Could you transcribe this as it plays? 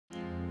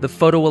The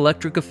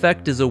photoelectric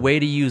effect is a way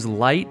to use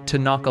light to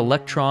knock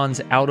electrons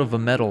out of a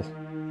metal.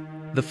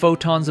 The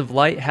photons of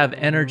light have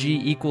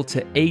energy equal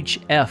to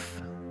hf.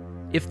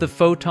 If the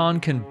photon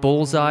can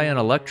bullseye an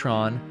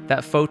electron,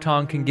 that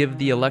photon can give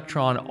the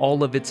electron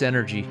all of its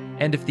energy.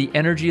 And if the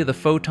energy of the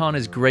photon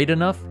is great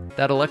enough,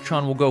 that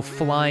electron will go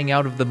flying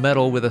out of the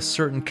metal with a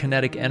certain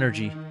kinetic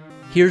energy.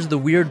 Here's the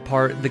weird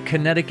part: the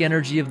kinetic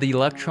energy of the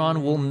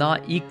electron will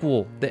not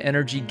equal the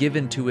energy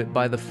given to it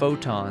by the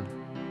photon.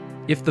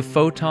 If the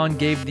photon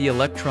gave the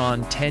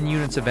electron 10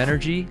 units of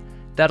energy,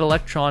 that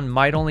electron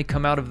might only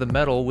come out of the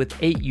metal with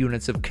 8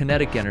 units of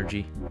kinetic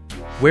energy.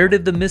 Where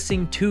did the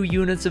missing 2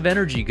 units of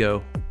energy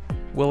go?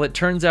 Well, it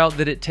turns out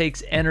that it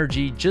takes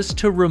energy just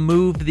to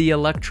remove the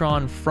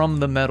electron from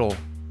the metal.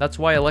 That's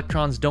why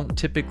electrons don't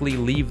typically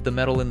leave the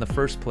metal in the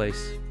first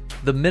place.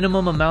 The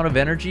minimum amount of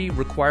energy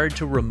required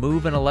to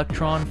remove an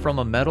electron from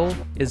a metal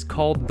is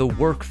called the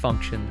work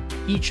function.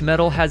 Each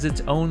metal has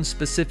its own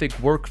specific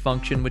work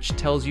function, which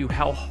tells you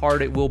how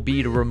hard it will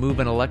be to remove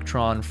an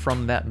electron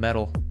from that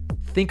metal.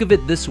 Think of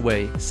it this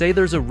way: say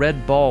there's a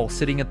red ball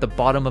sitting at the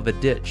bottom of a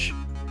ditch.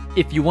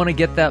 If you want to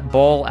get that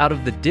ball out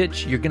of the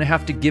ditch, you're going to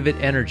have to give it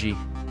energy.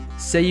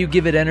 Say you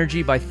give it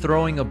energy by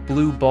throwing a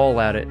blue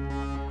ball at it.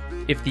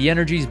 If the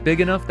energy is big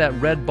enough, that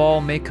red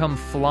ball may come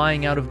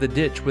flying out of the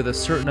ditch with a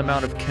certain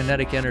amount of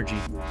kinetic energy.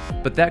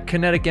 But that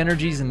kinetic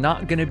energy is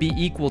not going to be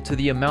equal to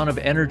the amount of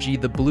energy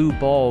the blue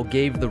ball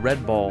gave the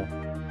red ball.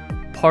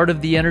 Part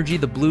of the energy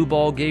the blue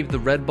ball gave the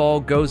red ball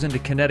goes into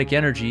kinetic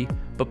energy,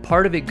 but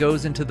part of it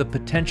goes into the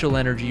potential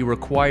energy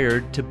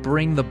required to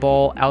bring the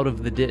ball out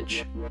of the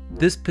ditch.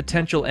 This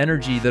potential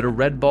energy that a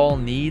red ball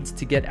needs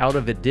to get out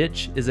of a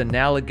ditch is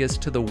analogous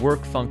to the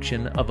work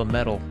function of a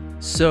metal.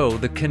 So,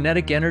 the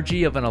kinetic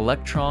energy of an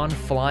electron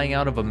flying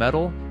out of a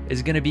metal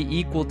is going to be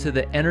equal to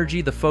the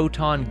energy the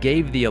photon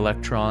gave the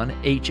electron,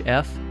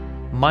 hf,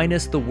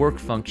 minus the work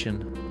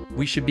function.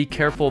 We should be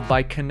careful.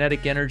 By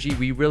kinetic energy,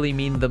 we really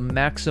mean the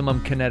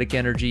maximum kinetic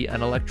energy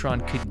an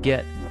electron could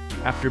get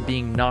after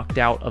being knocked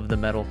out of the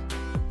metal.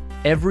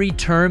 Every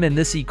term in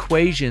this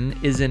equation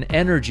is an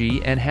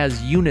energy and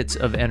has units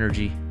of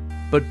energy.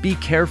 But be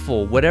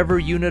careful, whatever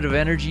unit of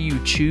energy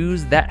you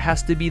choose, that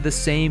has to be the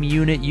same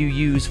unit you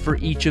use for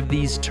each of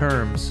these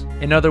terms.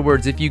 In other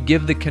words, if you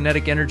give the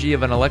kinetic energy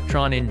of an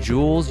electron in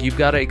joules, you've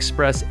got to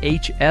express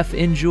hf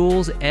in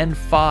joules and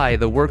phi,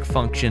 the work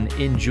function,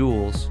 in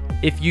joules.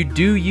 If you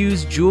do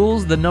use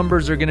joules, the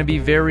numbers are going to be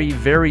very,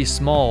 very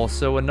small,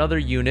 so another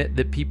unit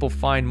that people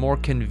find more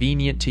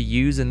convenient to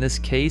use in this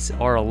case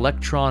are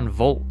electron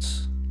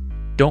volts.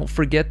 Don't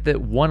forget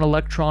that 1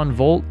 electron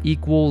volt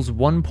equals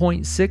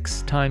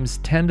 1.6 times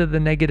 10 to the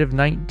negative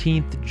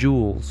 19th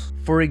joules.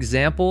 For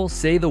example,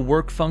 say the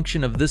work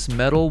function of this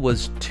metal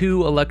was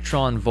 2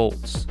 electron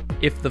volts.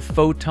 If the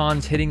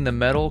photons hitting the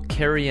metal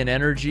carry an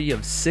energy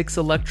of 6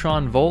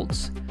 electron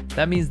volts,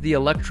 that means the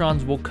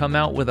electrons will come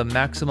out with a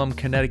maximum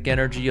kinetic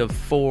energy of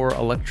 4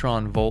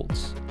 electron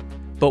volts.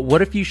 But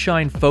what if you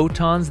shine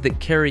photons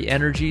that carry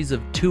energies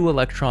of 2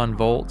 electron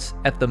volts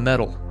at the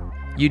metal?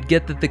 You'd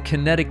get that the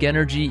kinetic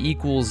energy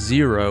equals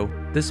 0.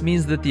 This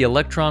means that the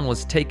electron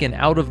was taken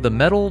out of the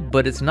metal,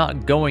 but it's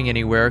not going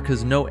anywhere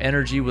because no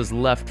energy was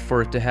left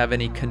for it to have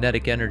any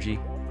kinetic energy.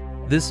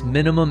 This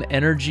minimum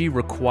energy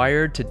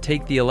required to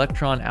take the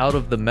electron out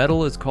of the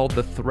metal is called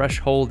the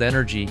threshold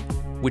energy,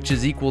 which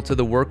is equal to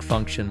the work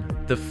function.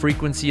 The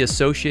frequency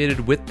associated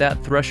with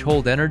that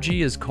threshold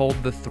energy is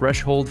called the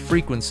threshold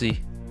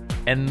frequency.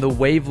 And the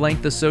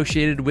wavelength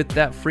associated with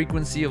that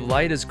frequency of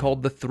light is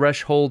called the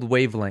threshold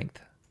wavelength.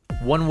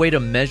 One way to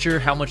measure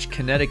how much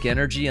kinetic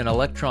energy an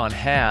electron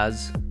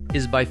has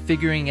is by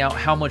figuring out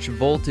how much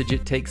voltage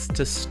it takes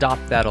to stop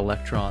that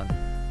electron.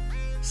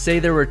 Say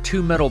there were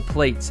 2 metal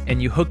plates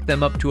and you hook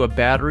them up to a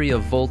battery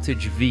of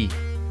voltage V.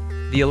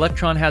 The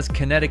electron has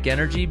kinetic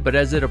energy, but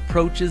as it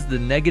approaches the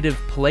negative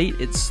plate,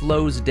 it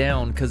slows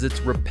down because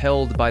it's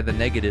repelled by the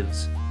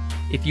negatives.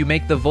 If you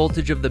make the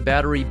voltage of the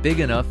battery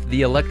big enough,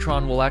 the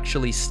electron will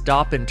actually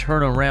stop and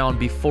turn around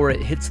before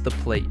it hits the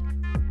plate.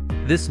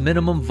 This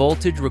minimum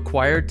voltage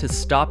required to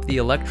stop the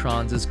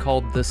electrons is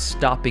called the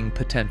stopping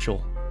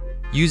potential.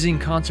 Using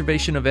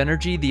conservation of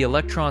energy, the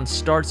electron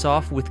starts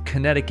off with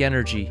kinetic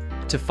energy.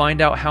 To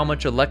find out how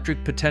much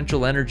electric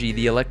potential energy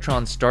the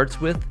electron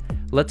starts with,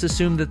 let's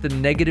assume that the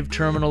negative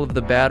terminal of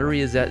the battery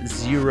is at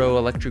 0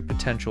 electric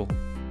potential.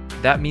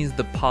 That means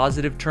the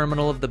positive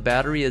terminal of the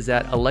battery is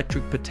at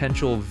electric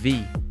potential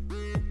V.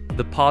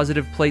 The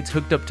positive plate's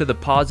hooked up to the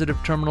positive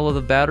terminal of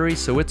the battery,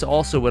 so it's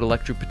also at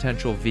electric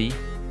potential V.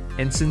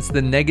 And since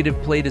the negative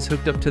plate is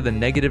hooked up to the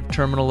negative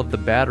terminal of the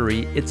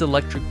battery, its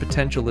electric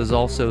potential is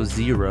also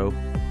 0.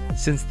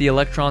 Since the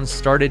electron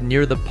started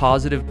near the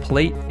positive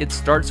plate, it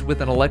starts with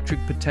an electric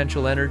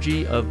potential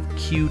energy of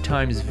Q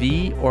times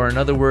V, or in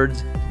other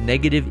words,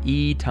 negative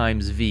E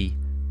times V.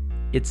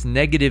 It's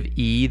negative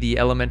E, the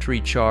elementary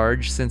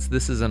charge, since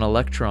this is an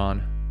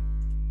electron.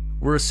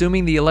 We're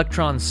assuming the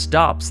electron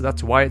stops,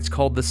 that's why it's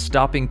called the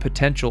stopping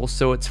potential,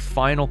 so its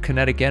final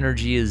kinetic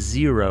energy is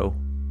 0.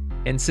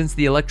 And since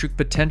the electric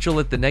potential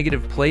at the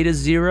negative plate is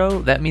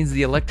 0, that means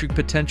the electric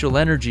potential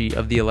energy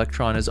of the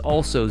electron is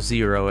also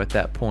 0 at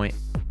that point.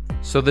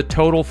 So the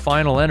total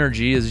final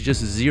energy is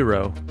just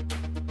 0.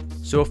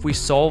 So if we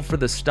solve for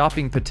the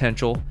stopping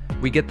potential,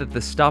 we get that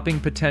the stopping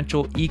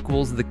potential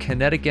equals the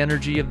kinetic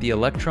energy of the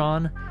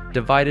electron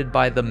divided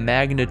by the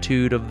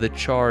magnitude of the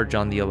charge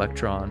on the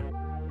electron.